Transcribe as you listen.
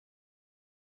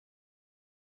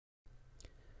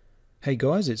Hey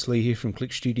guys, it's Lee here from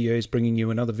Click Studios bringing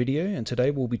you another video, and today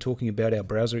we'll be talking about our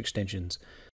browser extensions.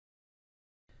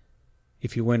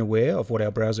 If you weren't aware of what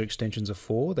our browser extensions are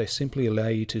for, they simply allow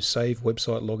you to save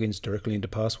website logins directly into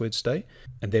Passwordstate,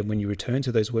 and then when you return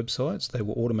to those websites, they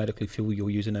will automatically fill your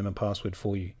username and password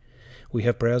for you. We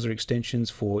have browser extensions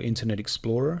for Internet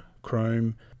Explorer,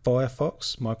 Chrome,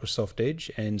 Firefox, Microsoft Edge,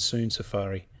 and soon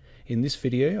Safari. In this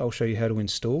video, I'll show you how to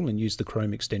install and use the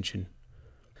Chrome extension.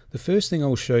 The first thing I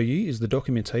will show you is the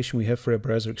documentation we have for our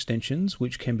browser extensions,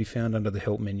 which can be found under the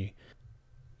Help menu.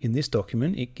 In this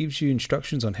document, it gives you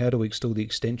instructions on how to install the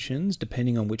extensions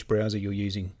depending on which browser you're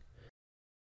using.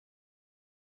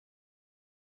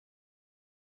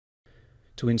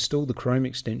 To install the Chrome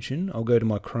extension, I'll go to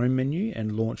my Chrome menu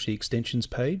and launch the extensions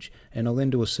page, and I'll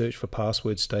then do a search for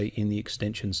Passwordstate in the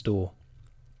extensions door.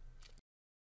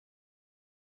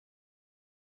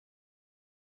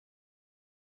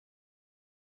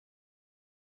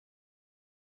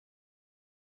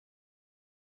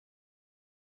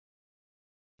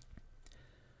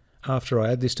 After I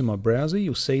add this to my browser,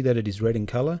 you'll see that it is red in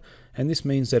color, and this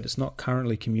means that it's not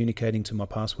currently communicating to my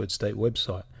Passwordstate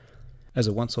website. As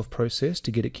a once-off process, to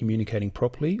get it communicating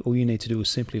properly, all you need to do is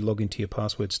simply log into your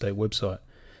Passwordstate website.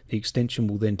 The extension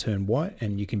will then turn white,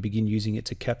 and you can begin using it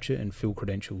to capture and fill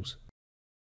credentials.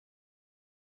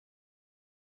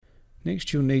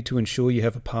 Next, you'll need to ensure you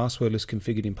have a password list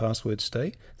configured in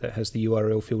Passwordstate that has the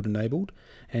URL field enabled,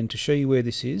 and to show you where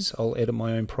this is, I'll edit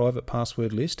my own private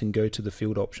password list and go to the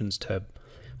Field Options tab.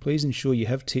 Please ensure you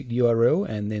have ticked URL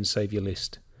and then save your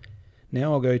list.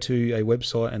 Now I'll go to a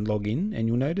website and log in, and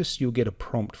you'll notice you'll get a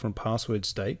prompt from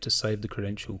Passwordstate to save the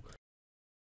credential.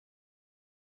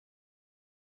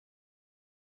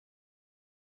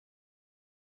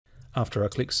 After I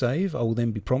click Save, I will then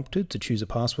be prompted to choose a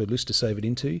password list to save it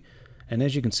into. And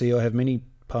as you can see, I have many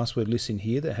password lists in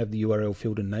here that have the URL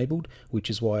field enabled, which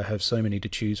is why I have so many to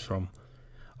choose from.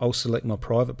 I'll select my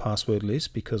private password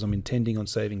list because I'm intending on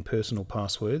saving personal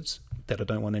passwords that I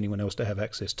don't want anyone else to have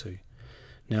access to.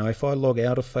 Now, if I log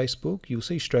out of Facebook, you'll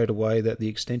see straight away that the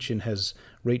extension has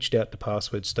reached out to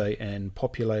Passwordstate and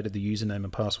populated the username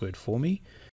and password for me.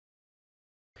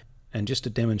 And just to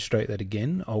demonstrate that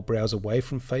again, I'll browse away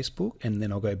from Facebook and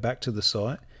then I'll go back to the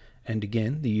site, and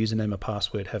again the username and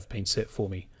password have been set for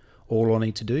me. All I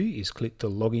need to do is click the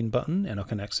login button and I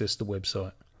can access the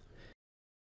website.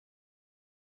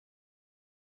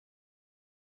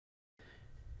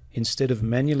 Instead of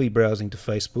manually browsing to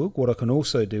Facebook, what I can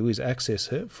also do is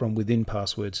access it from within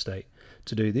Passwordstate.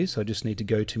 To do this, I just need to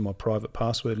go to my private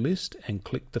password list and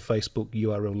click the Facebook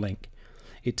URL link.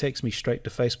 It takes me straight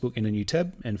to Facebook in a new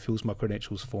tab and fills my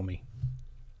credentials for me.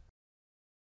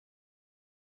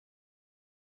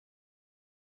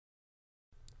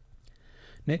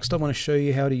 Next, I want to show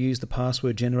you how to use the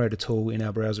password generator tool in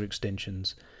our browser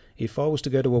extensions. If I was to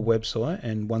go to a website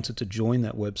and wanted to join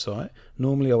that website,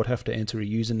 normally I would have to enter a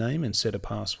username and set a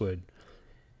password.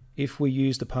 If we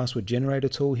use the password generator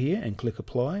tool here and click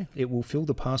apply, it will fill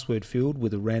the password field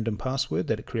with a random password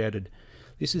that it created.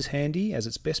 This is handy as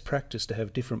it's best practice to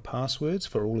have different passwords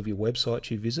for all of your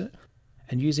websites you visit,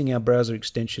 and using our browser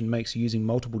extension makes using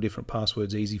multiple different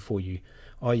passwords easy for you,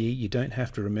 i.e. you don't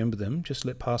have to remember them, just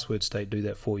let Passwordstate do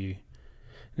that for you.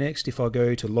 Next, if I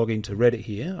go to log into Reddit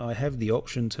here, I have the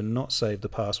option to not save the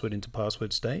password into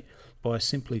Passwordstate by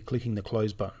simply clicking the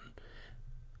close button.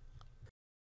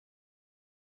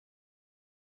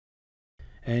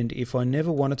 And if I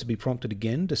never wanted to be prompted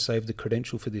again to save the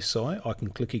credential for this site, I can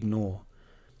click ignore.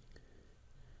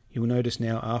 You'll notice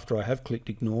now after I have clicked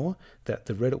ignore that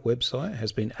the Reddit website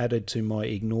has been added to my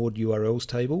ignored URLs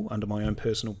table under my own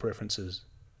personal preferences.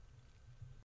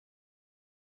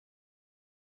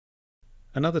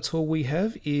 Another tool we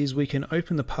have is we can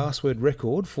open the password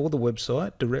record for the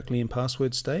website directly in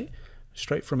Passwordstate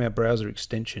straight from our browser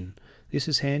extension. This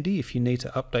is handy if you need to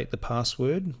update the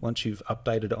password once you've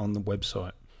updated it on the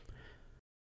website.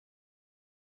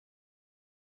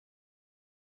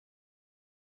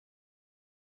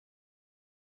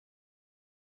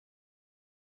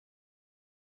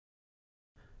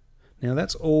 Now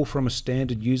that's all from a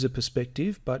standard user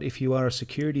perspective, but if you are a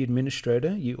security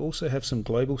administrator, you also have some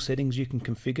global settings you can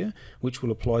configure which will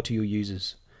apply to your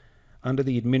users. Under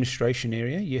the administration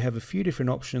area, you have a few different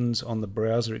options on the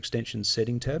browser extension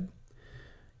setting tab.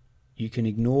 You can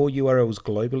ignore URLs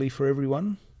globally for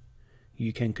everyone.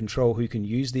 You can control who can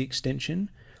use the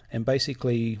extension, and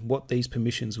basically what these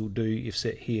permissions will do if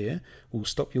set here will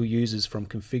stop your users from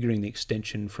configuring the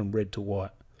extension from red to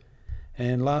white.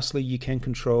 And lastly, you can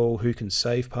control who can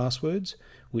save passwords,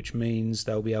 which means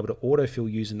they'll be able to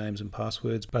autofill usernames and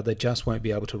passwords, but they just won't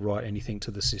be able to write anything to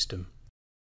the system.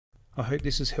 I hope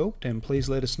this has helped, and please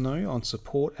let us know on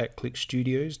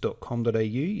support@clickstudios.com.au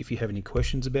if you have any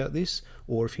questions about this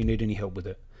or if you need any help with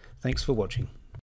it. Thanks for watching.